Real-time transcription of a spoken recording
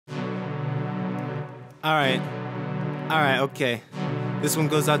Alright, okay. This one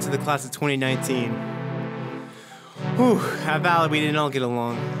goes out to the class of 2019. Whew, at Valley we didn't all get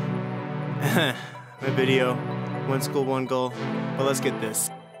along. My video, one school, one goal, but let's get this.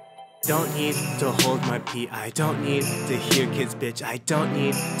 Don't need to hold my pee, I don't need to hear kids bitch, I don't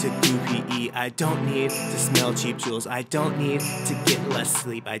need to do PE, I don't need to smell cheap jewels, I don't need to get less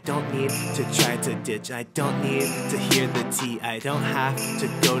sleep, I don't need to try to ditch, I don't need to hear the tea, I don't have to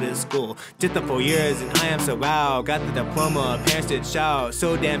go to school. Did the 4 years and I am so wow, got the diploma, parents did shout,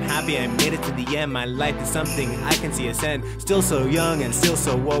 so damn happy I made it to the end, my life is something I can see ascend, still so young and still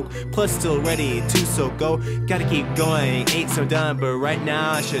so woke, plus still ready to so go, gotta keep going, ain't so done, but right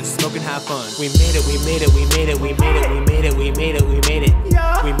now I should smoke and have fun. We made it, we made it, we made it, we made it, we made it, we made it, we made it.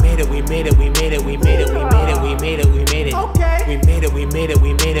 We made it, we made it, we made it, we made it, we made it, we made it, we made it. We made it, we made it,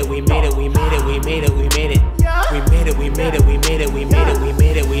 we made it, we made it, we made it, we made it, we made it. We made it, we made it, we made it, we made it, we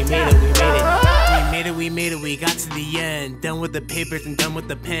made it, we made it, we made it. We made it, we got to the end. Done with the papers and done with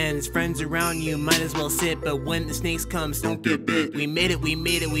the pens. Friends around you might as well sit, but when the snakes comes, don't get bit. We made it, we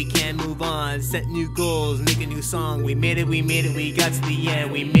can move on. Set new goals, make a new song. We made it, we got to the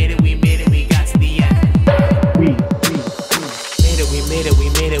end. We made it, we got to the end. We made it, we made it, we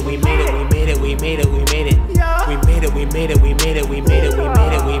made it, we made it, we made it, we made it, we made it. We made it, we made it, we made it, we made it, we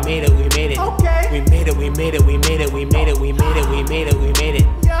made it, we made it, we made it. We made it, we made it, we made it, we made it, we made it, we made it, we made it.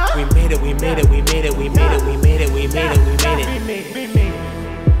 We made it, we made it, we made it, we made it, we made it, we made it, we made it. We made it.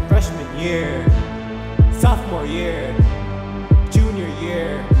 Freshman year, sophomore year, junior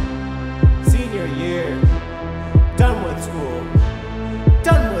year, senior year. Done with school.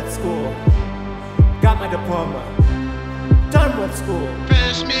 Done with school. Got my diploma. Done with school.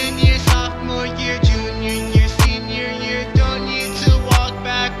 Freshman year, sophomore year, junior year, senior year. Don't need to walk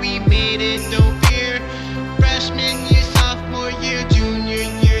back. We made it, don't fear. Freshman year, sophomore year, junior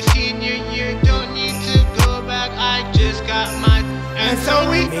year, senior year. Don't need to go back. I just got my. And so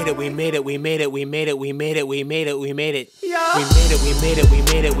we made it, we made it, we made it, we made it, we made it, we made it, we made it. We made it, we made it, we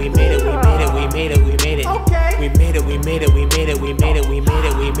made it, we made it, we made it, we made it, we made it. We made it, we made it, we made it, we made it, we made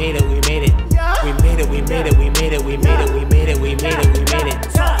it, we made it, we made it. We made it, we made it, we made it, we made it, we made it, we made it, we made it.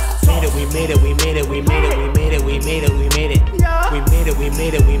 Made it, we made it, we made it, we made it, we made it, we made it, we made it. We made it, we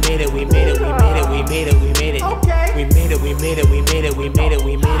made it, we made it, we made it, we made it, we made it, we made it. We made it, we made it, we made it, we made it,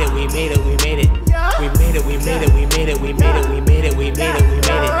 we made it, we made it, we made it. We made it, we made it, we made it, we made it, we made it, we made it.